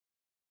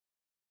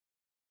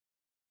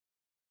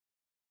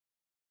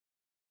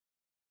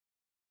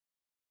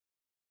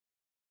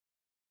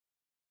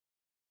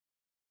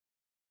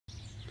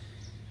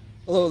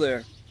Hello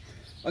there.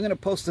 I'm going to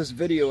post this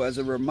video as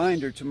a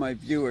reminder to my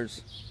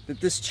viewers that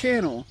this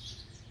channel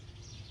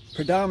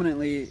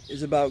predominantly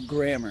is about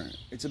grammar.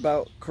 It's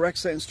about correct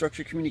sentence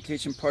structure,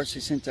 communication,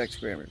 PARSE, syntax,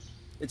 grammar.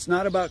 It's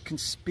not about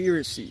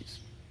conspiracies.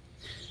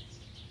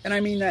 And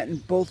I mean that in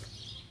both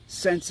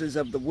senses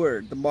of the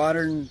word. The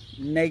modern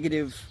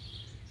negative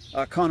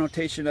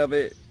connotation of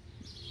it,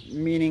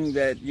 meaning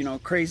that, you know,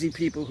 crazy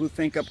people who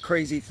think up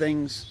crazy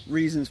things,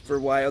 reasons for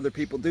why other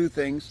people do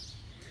things.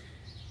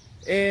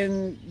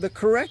 And the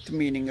correct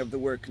meaning of the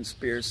word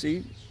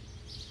conspiracy,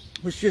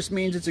 which just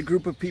means it's a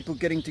group of people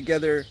getting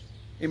together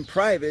in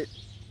private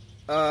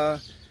to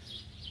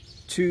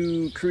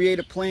create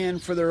a plan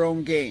for their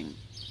own gain,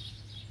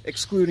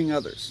 excluding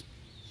others.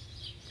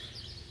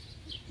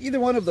 Either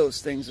one of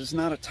those things is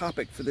not a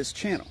topic for this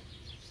channel.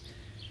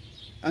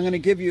 I'm going to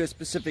give you a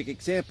specific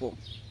example.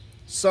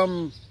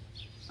 Some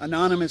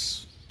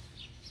anonymous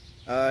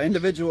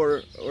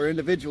individual or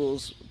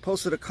individuals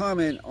posted a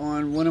comment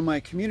on one of my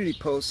community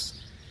posts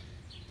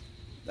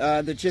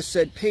that just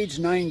said page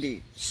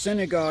 90,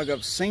 synagogue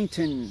of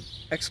Satan,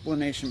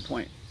 exclamation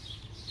point.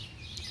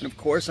 And of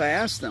course I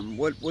asked them,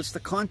 what's the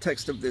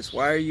context of this?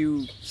 Why are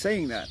you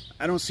saying that?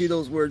 I don't see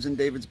those words in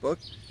David's book.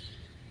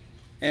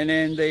 And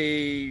then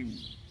they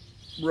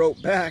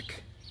wrote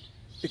back,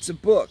 it's a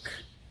book.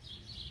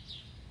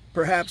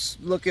 Perhaps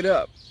look it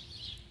up.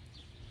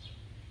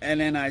 And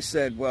then I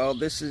said, well,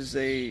 this is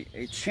a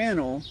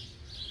channel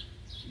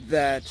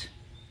that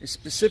is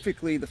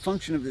specifically, the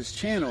function of this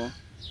channel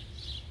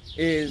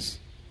is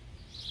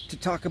to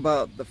talk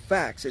about the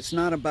facts. It's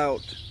not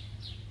about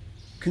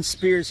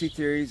conspiracy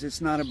theories.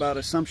 It's not about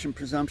assumption,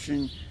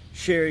 presumption,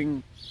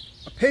 sharing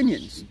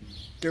opinions.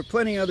 There are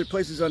plenty of other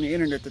places on the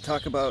internet to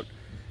talk about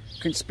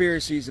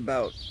conspiracies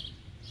about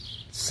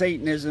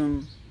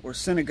Satanism or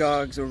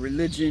synagogues or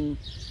religion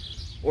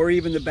or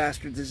even the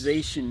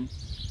bastardization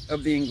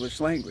of the English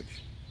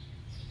language,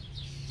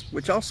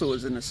 which also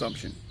is an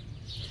assumption.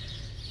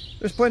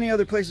 There's plenty of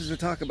other places to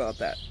talk about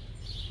that.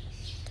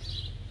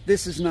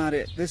 This is not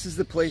it. This is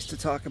the place to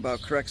talk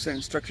about correct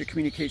sentence structure,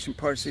 communication,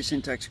 PARSE,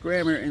 syntax,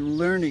 grammar, and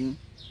learning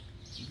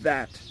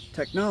that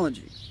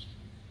technology.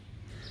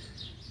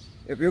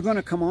 If you're going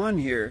to come on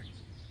here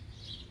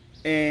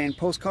and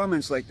post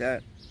comments like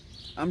that,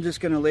 I'm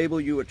just going to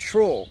label you a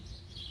troll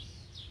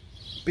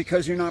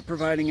because you're not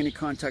providing any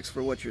context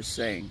for what you're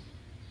saying.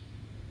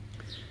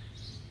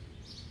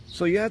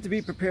 So you have to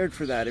be prepared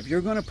for that. If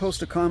you're going to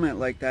post a comment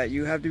like that,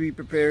 you have to be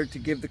prepared to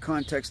give the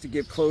context, to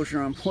give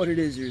closure on what it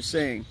is you're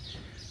saying.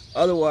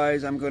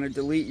 Otherwise, I'm going to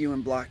delete you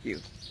and block you.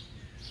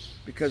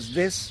 Because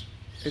this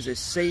is a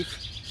safe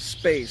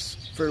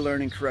space for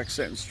learning correct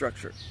sentence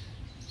structure.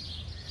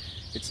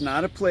 It's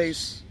not a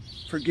place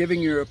for giving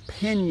your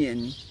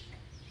opinion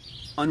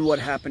on what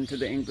happened to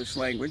the English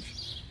language.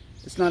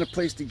 It's not a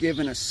place to give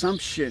an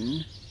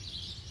assumption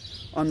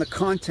on the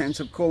contents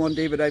of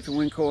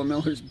DAVID-WYNN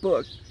Miller's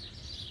book.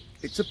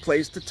 It's a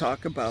place to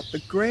talk about the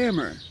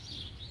grammar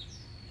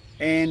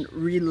and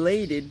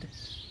related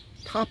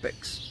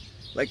topics.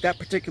 Like that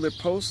particular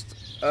post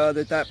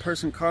that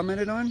person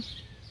commented on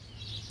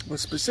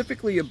was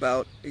specifically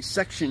about a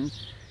section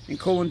in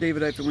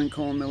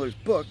DAVID-WYNN Miller's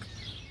book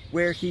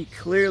where he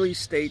clearly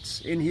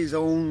states in his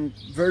own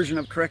version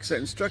of correct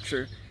sentence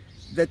structure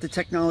that the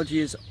technology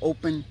is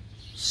open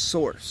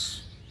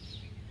source.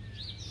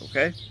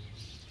 Okay?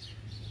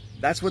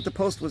 That's what the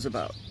post was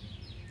about.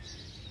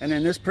 And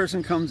then this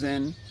person comes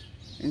in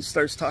and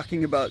starts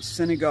talking about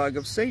synagogue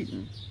of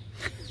Satan,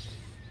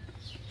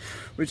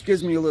 which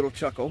gives me a little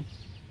chuckle,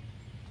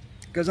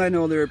 because I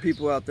know there are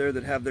people out there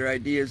that have their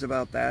ideas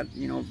about that,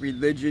 you know,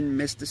 religion,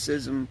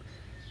 mysticism.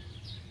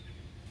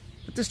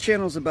 But this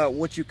channel is about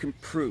what you can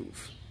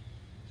prove.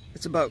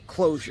 It's about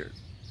closure.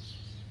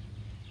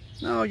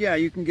 Oh yeah,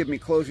 you can give me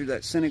closure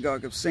that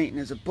Synagogue of Satan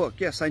is a book.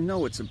 Yes, I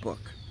know it's a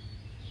book.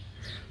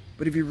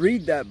 But if you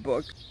read that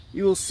book,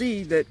 you will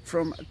see that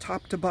from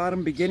top to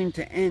bottom, beginning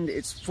to end,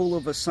 it's full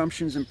of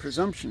assumptions and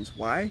presumptions.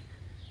 Why?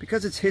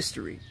 Because it's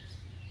history.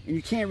 And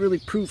you can't really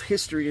prove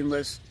history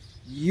unless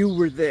you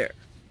were there.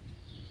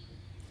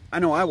 I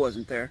know I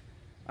wasn't there.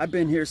 I've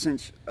been here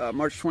since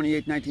March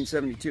 28,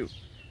 1972.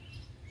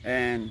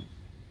 And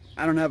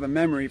I don't have a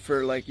memory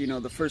for, like, you know,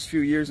 the first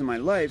few years of my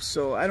life,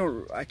 so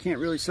I can't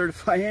really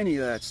certify any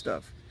of that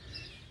stuff.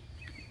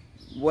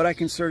 What I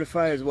can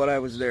certify is what I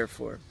was there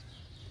for.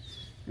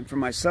 And for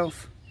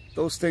myself,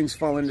 those things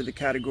fall into the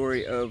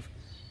category of,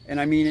 and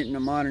I mean it in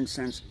a modern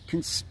sense,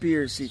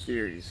 conspiracy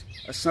theories,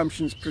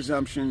 assumptions,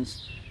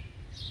 presumptions,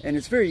 and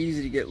it's very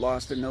easy to get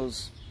lost in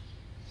those,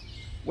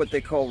 what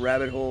they call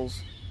rabbit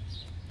holes,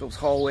 those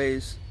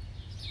hallways.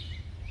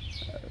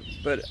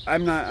 But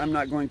I'm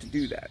not going to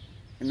do that,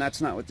 and that's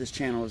not what this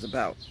channel is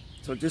about.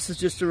 So this is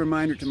just a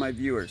reminder to my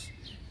viewers: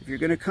 if you're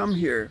going to come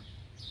here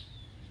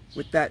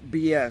with that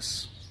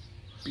BS,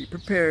 be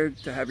prepared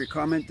to have your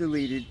comment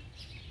deleted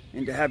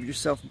and to have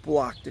yourself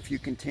blocked if you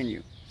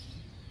continue.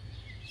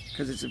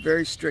 Because it's a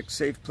very strict,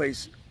 safe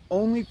place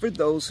only for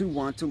those who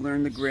want to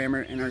learn the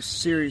grammar and are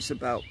serious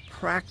about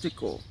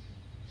practical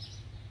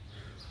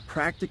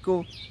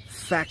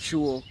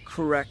factual,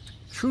 correct,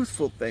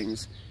 truthful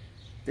things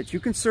that you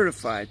can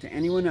certify to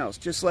anyone else,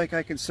 just like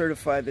I can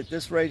certify that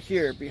this right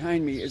here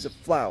behind me is a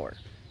flower.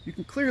 You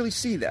can clearly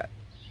see that.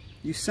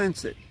 You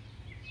sense it.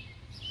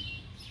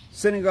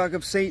 Synagogue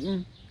of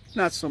Satan,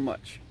 not so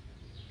much,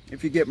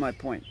 if you get my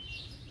point.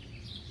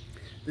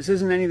 This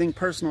isn't anything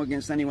personal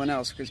against anyone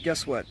else, because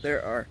guess what?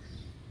 There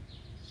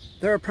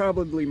are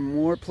probably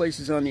more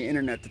places on the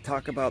internet to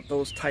talk about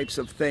those types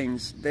of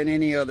things than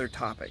any other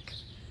topic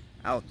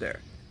out there.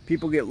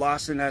 People get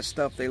lost in that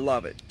stuff, they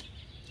love it,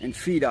 and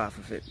feed off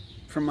of it,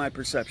 from my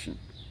perception.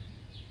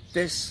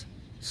 This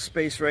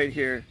space right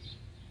here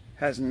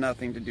has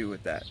nothing to do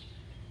with that.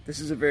 This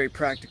is a very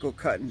practical,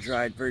 cut and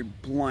dried, very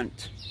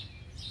blunt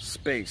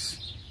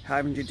space,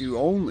 having to do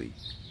only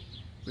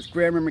with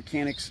grammar,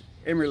 mechanics,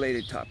 and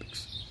related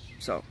topics.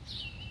 So,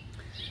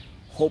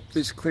 hope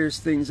this clears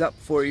things up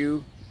for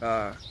you.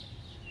 For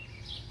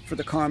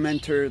the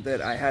commenter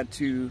that I had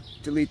to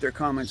delete their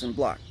comments and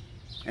block,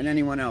 and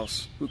anyone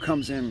else who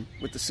comes in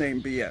with the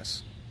same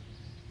BS.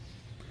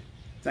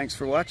 Thanks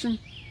for watching,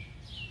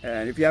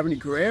 and if you have any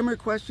grammar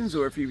questions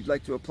or if you'd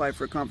like to apply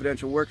for a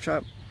confidential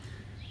workshop,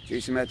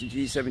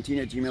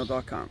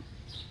 jasonmatthewg17@gmail.com.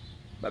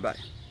 Bye-bye.